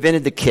 Who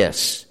invented the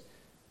kiss?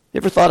 You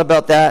ever thought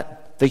about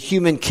that? The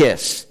human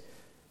kiss.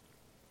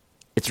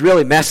 It's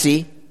really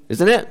messy,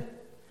 isn't it?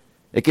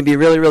 It can be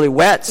really, really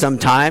wet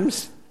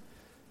sometimes.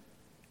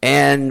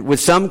 And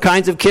with some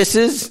kinds of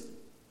kisses,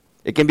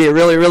 it can be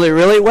really, really,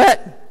 really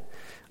wet.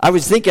 I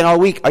was thinking all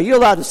week, are you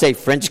allowed to say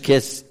French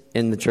kiss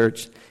in the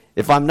church?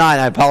 If I'm not,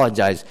 I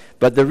apologize.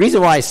 But the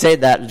reason why I say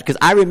that is because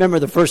I remember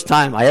the first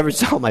time I ever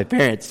saw my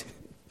parents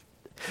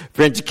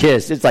French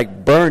kiss. It's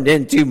like burned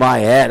into my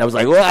head. I was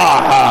like,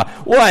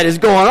 what is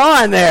going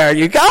on there?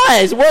 You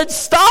guys,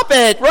 stop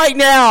it right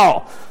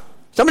now.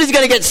 Somebody's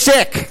going to get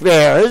sick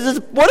there.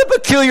 What a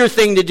peculiar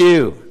thing to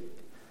do.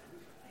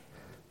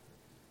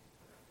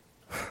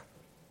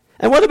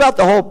 And what about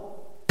the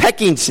whole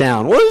pecking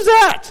sound? What is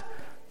that?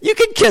 You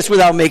can kiss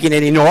without making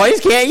any noise,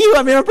 can't you?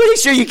 I mean, I'm pretty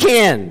sure you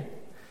can.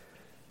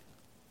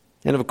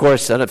 And of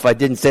course, if I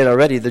didn't say it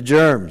already, the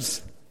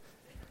germs.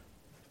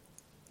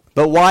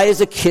 But why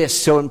is a kiss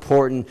so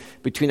important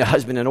between a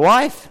husband and a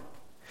wife?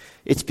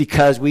 It's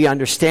because we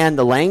understand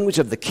the language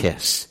of the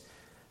kiss.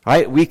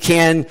 Right? We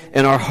can,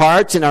 in our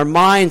hearts and our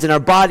minds and our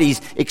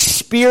bodies,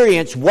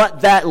 experience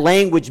what that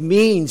language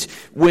means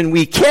when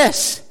we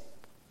kiss.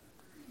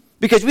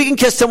 Because we can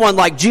kiss someone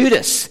like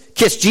Judas,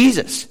 kiss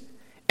Jesus.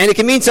 And it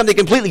can mean something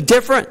completely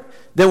different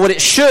than what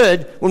it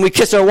should when we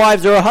kiss our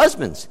wives or our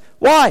husbands.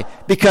 Why?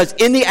 Because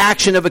in the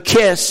action of a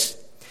kiss,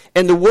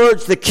 and the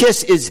words the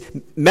kiss is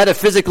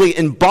metaphysically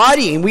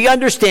embodying, we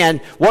understand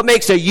what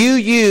makes a you,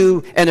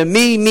 you, and a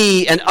me,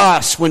 me, and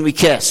us when we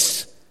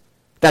kiss.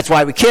 That's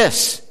why we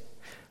kiss.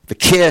 The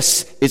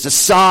kiss is a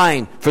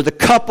sign for the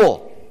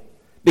couple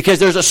because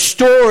there's a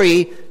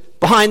story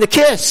behind the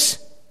kiss.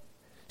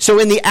 So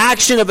in the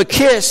action of a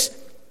kiss,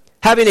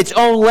 having its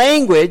own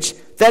language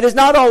that is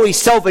not always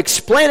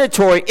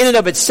self-explanatory in and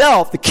of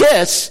itself, the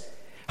kiss.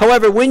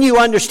 However, when you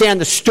understand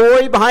the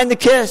story behind the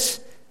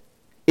kiss,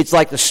 it's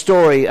like the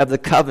story of the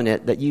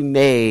covenant that you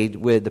made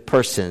with the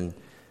person,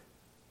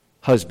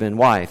 husband,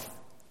 wife,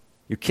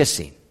 you're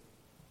kissing.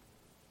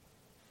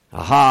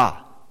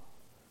 Aha.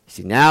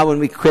 See, now when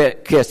we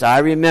kiss, I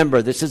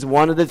remember this is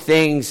one of the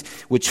things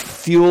which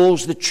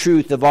fuels the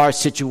truth of our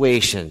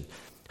situation.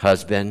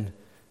 Husband,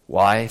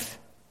 wife,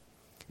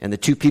 and the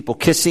two people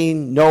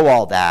kissing know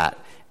all that.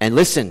 And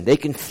listen, they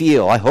can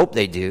feel, I hope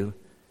they do,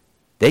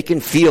 they can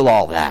feel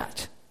all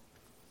that.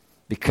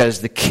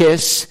 Because the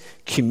kiss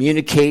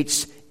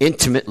communicates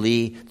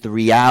intimately the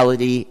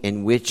reality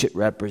in which it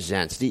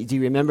represents. Do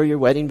you remember your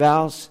wedding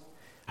vows?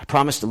 I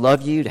promise to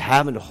love you, to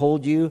have and to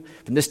hold you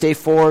from this day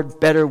forward,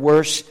 better,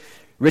 worse,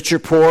 rich or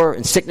poor,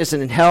 in sickness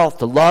and in health,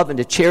 to love and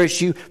to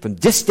cherish you from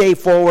this day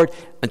forward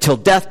until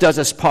death does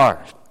us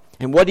part.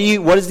 And what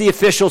does the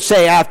official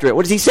say after it?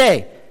 What does he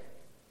say?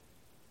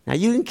 Now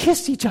you can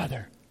kiss each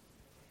other,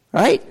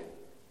 right?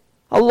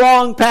 A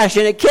long,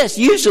 passionate kiss,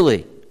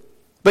 usually.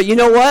 But you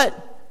know what?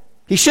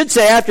 He should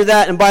say after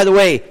that, and by the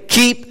way,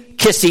 keep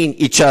kissing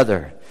each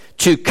other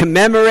to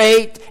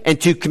commemorate and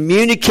to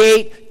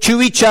communicate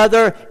to each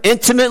other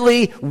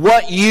intimately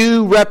what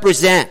you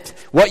represent,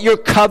 what your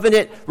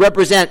covenant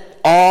represent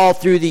all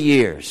through the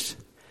years.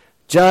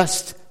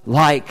 Just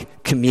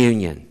like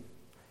communion.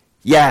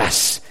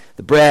 Yes,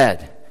 the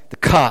bread, the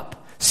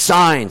cup,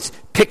 signs,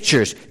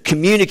 pictures,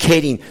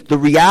 communicating the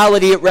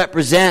reality it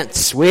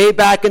represents way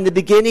back in the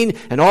beginning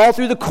and all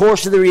through the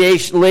course of the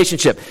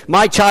relationship.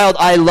 My child,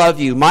 I love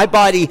you. My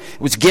body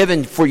was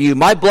given for you.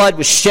 My blood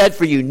was shed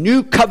for you.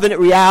 New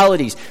covenant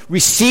realities.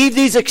 Receive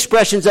these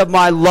expressions of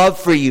my love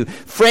for you.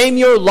 Frame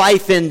your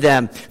life in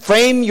them.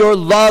 Frame your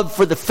love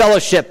for the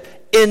fellowship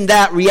in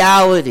that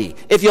reality.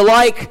 If you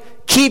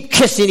like, keep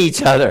kissing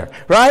each other,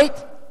 right?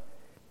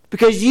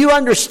 Because you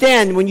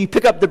understand when you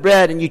pick up the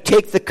bread and you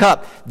take the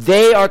cup,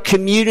 they are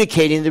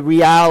communicating the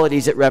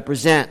realities it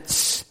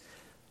represents.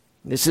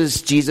 This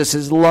is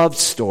Jesus' love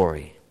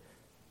story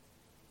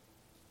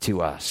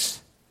to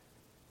us.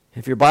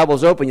 If your Bible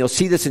is open, you'll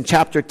see this in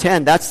chapter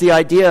 10. That's the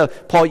idea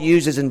Paul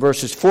uses in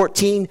verses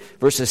 14,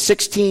 verses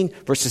 16,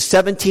 verses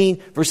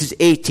 17, verses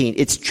 18.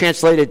 It's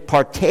translated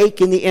partake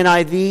in the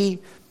NIV,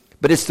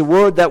 but it's the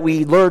word that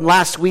we learned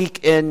last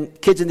week in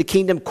Kids in the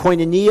Kingdom,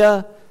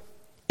 koinonia.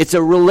 It's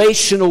a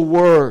relational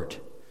word.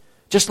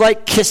 Just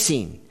like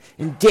kissing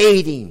and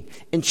dating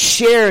and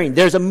sharing.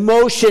 There's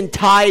emotion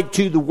tied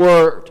to the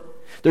word.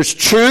 There's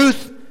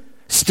truth,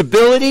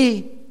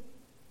 stability,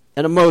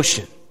 and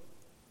emotion.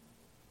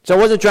 So I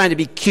wasn't trying to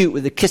be cute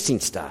with the kissing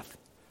stuff. I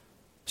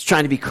was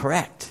trying to be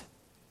correct.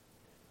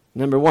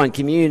 Number one,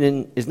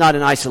 communion is not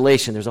in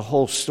isolation. There's a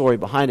whole story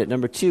behind it.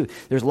 Number two,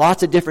 there's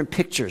lots of different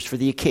pictures for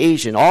the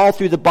occasion, all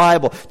through the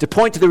Bible, to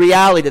point to the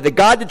reality that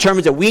God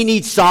determines that we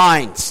need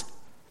signs.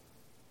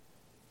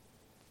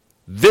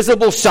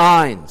 Visible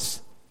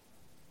signs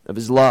of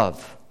his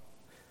love.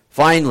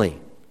 Finally,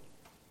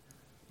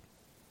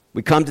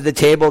 we come to the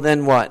table,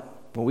 then what?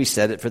 Well, we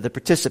said it for the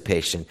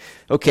participation.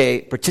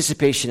 Okay,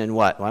 participation in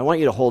what? Well, I want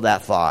you to hold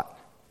that thought.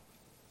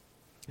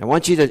 I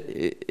want you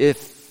to,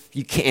 if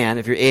you can,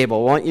 if you're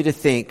able, I want you to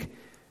think,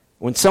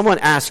 when someone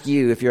asks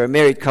you, if you're a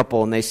married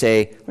couple and they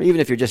say, or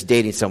even if you're just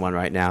dating someone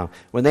right now,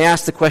 when they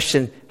ask the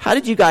question, how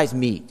did you guys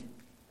meet?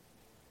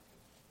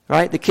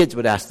 Right? The kids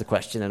would ask the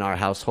question in our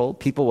household.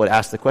 People would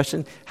ask the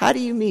question, how do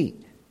you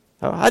meet?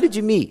 How did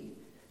you meet?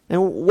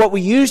 And what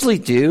we usually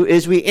do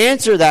is we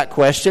answer that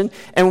question,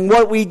 and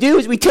what we do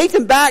is we take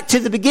them back to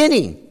the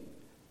beginning.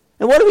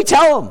 And what do we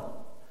tell them?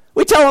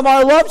 We tell them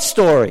our love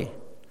story.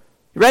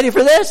 You ready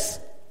for this?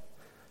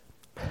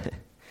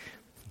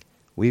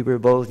 We were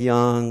both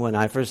young when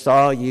I first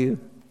saw you.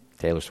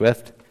 Taylor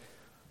Swift.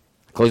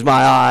 Close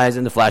my eyes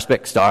and the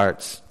flashback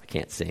starts. I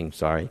can't sing,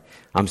 sorry.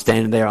 I'm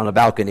standing there on a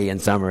balcony in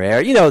summer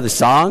air. You know the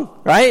song,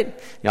 right? You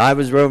know, I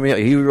was Romeo,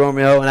 he was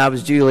Romeo, and I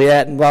was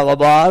Juliet, and blah, blah,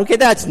 blah. Okay,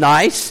 that's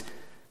nice,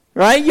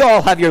 right? You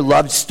all have your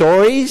love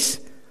stories.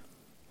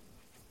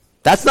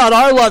 That's not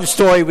our love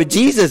story with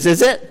Jesus,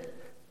 is it?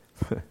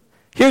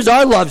 Here's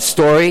our love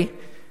story.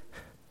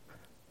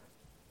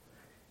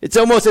 It's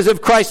almost as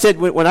if Christ said,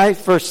 when I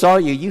first saw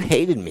you, you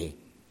hated me.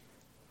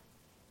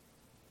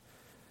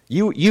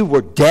 You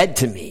were dead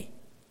to me.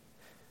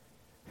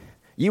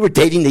 You were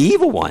dating the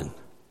evil one.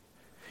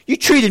 You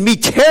treated me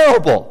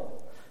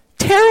terrible.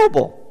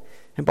 Terrible.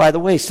 And by the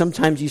way,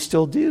 sometimes you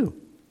still do.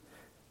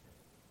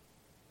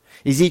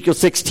 Ezekiel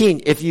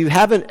 16, if you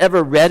haven't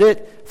ever read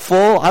it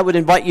full, I would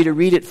invite you to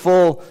read it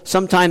full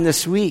sometime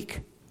this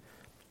week.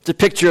 It's a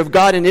picture of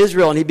God in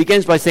Israel, and he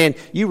begins by saying,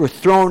 you were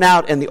thrown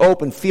out in the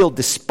open field,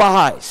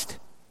 despised.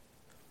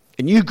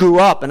 And you grew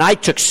up, and I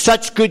took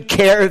such good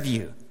care of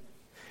you.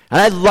 And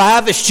I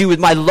lavished you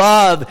with my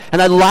love,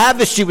 and I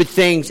lavished you with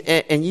things,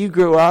 and you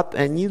grew up,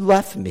 and you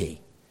left me.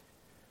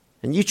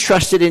 And you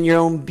trusted in your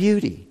own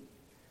beauty.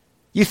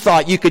 You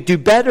thought you could do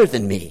better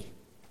than me.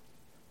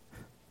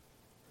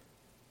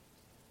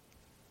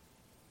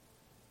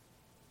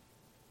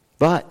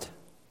 But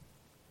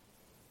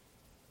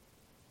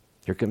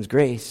here comes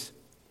grace.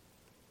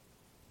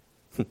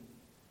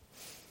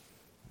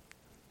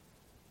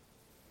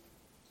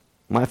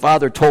 My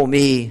Father told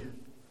me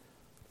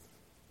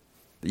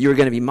that you were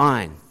going to be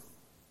mine.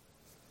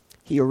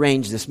 He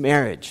arranged this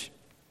marriage.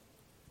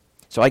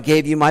 So I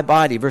gave you my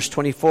body, verse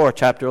 24,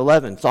 chapter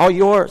 11. It's all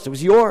yours. It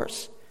was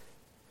yours.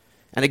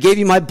 And I gave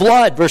you my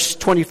blood, verse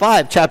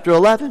 25, chapter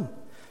 11.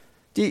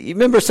 Do you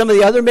remember some of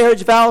the other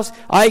marriage vows?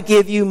 I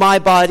give you my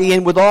body,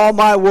 and with all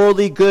my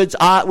worldly goods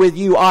with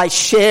you I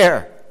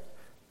share.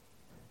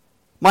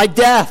 My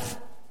death,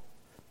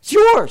 it's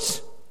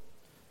yours.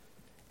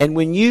 And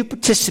when you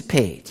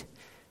participate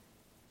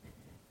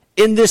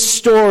in this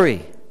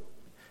story,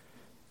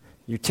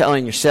 you're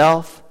telling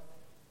yourself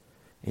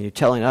and you're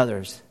telling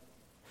others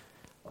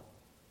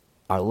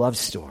our love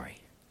story.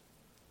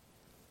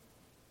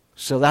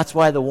 So that's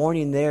why the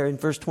warning there in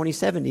verse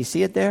 27, do you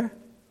see it there?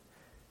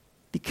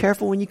 Be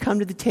careful when you come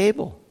to the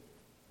table.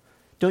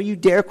 Don't you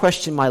dare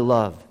question my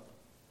love.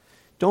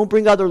 Don't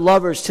bring other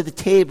lovers to the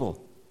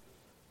table.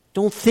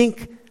 Don't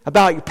think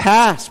about your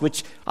past,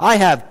 which I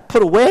have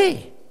put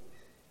away.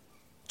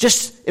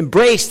 Just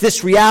embrace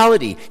this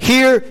reality.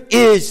 Here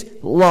is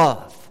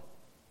love.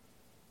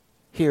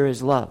 Here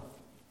is love.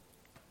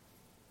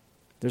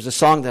 There's a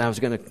song that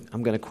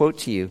I'm going to quote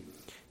to you,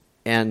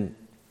 and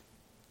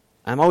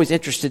I'm always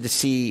interested to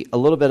see a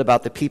little bit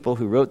about the people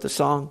who wrote the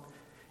song.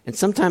 And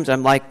sometimes I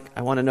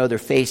want to know their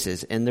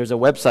faces, and there's a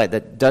website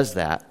that does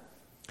that.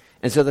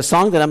 And so the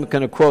song that I'm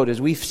going to quote is,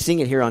 we sing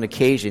it here on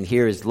occasion,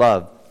 Here is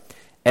Love.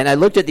 And I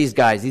looked at these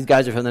guys. These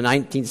guys are from the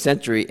 19th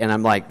century, and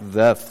I'm like,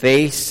 the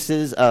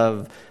faces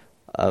of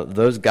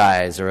those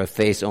guys are a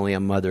face only a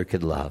mother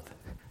could love.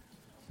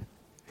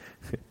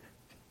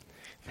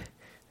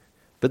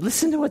 But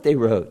listen to what they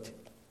wrote.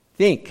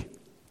 Think.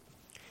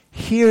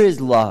 Here is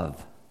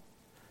love,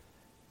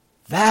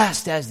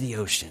 vast as the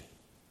ocean,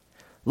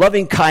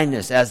 loving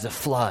kindness as the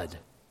flood.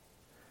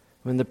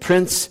 When the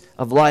Prince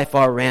of Life,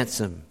 our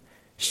ransom,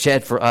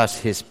 shed for us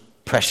his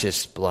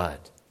precious blood.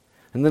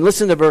 And then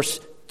listen to verse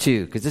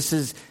 2, because this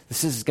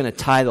is going to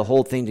tie the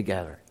whole thing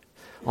together.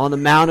 On the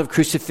Mount of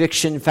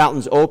Crucifixion,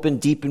 fountains open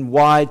deep and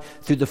wide.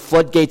 Through the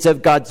floodgates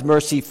of God's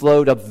mercy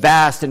flowed a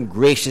vast and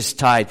gracious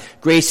tide.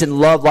 Grace and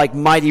love like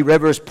mighty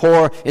rivers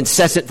pour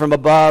incessant from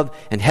above.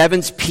 And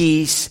heaven's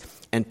peace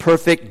and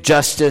perfect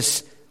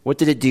justice. What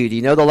did it do? Do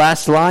you know the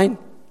last line?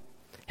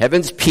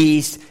 Heaven's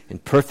peace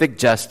and perfect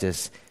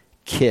justice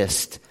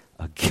kissed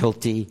a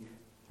guilty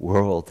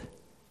world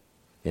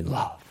in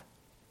love.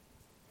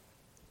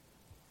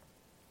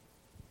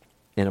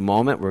 In a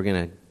moment, we're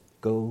going to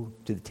go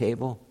to the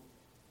table.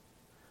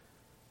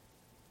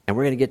 And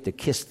we're going to get to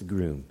kiss the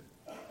groom.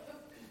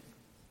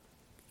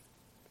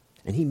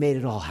 And he made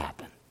it all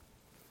happen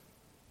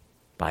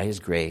by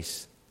his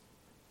grace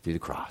through the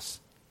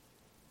cross.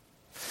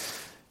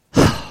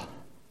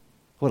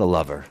 What a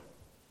lover.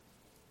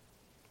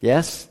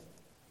 Yes?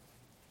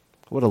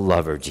 What a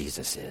lover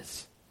Jesus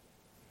is.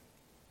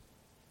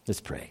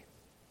 Let's pray.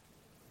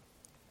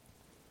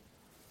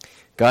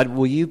 God,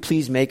 will you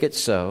please make it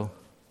so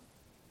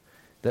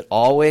that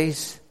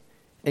always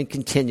and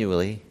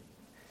continually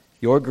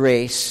your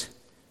grace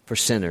for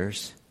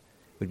sinners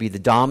would be the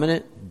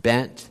dominant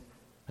bent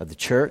of the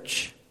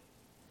church,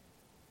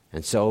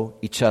 and so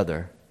each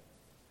other.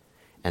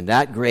 And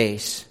that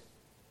grace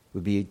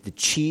would be the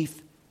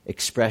chief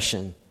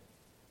expression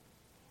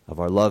of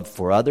our love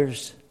for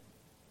others,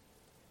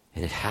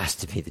 and it has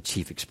to be the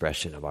chief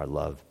expression of our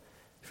love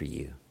for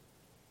you.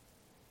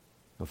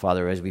 Oh,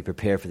 Father, as we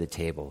prepare for the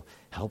table,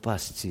 help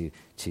us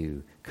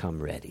to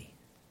come ready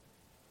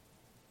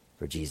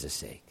for Jesus'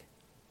 sake.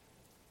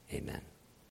 Amen.